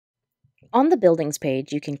On the Buildings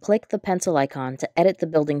page, you can click the pencil icon to edit the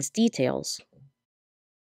building's details,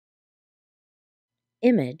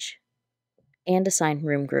 image, and assign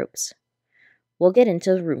room groups. We'll get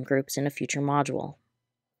into room groups in a future module.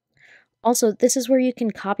 Also, this is where you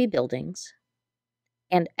can copy buildings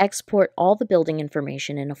and export all the building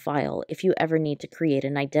information in a file if you ever need to create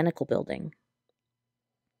an identical building.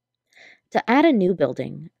 To add a new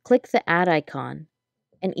building, click the Add icon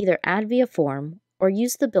and either add via form or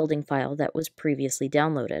use the building file that was previously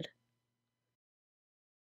downloaded.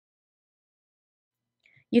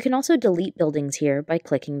 You can also delete buildings here by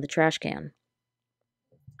clicking the trash can.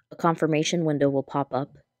 A confirmation window will pop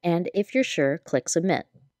up, and if you're sure, click Submit.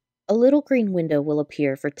 A little green window will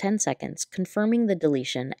appear for 10 seconds, confirming the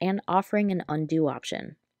deletion and offering an undo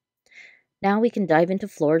option. Now we can dive into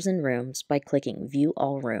floors and rooms by clicking View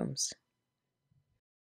All Rooms.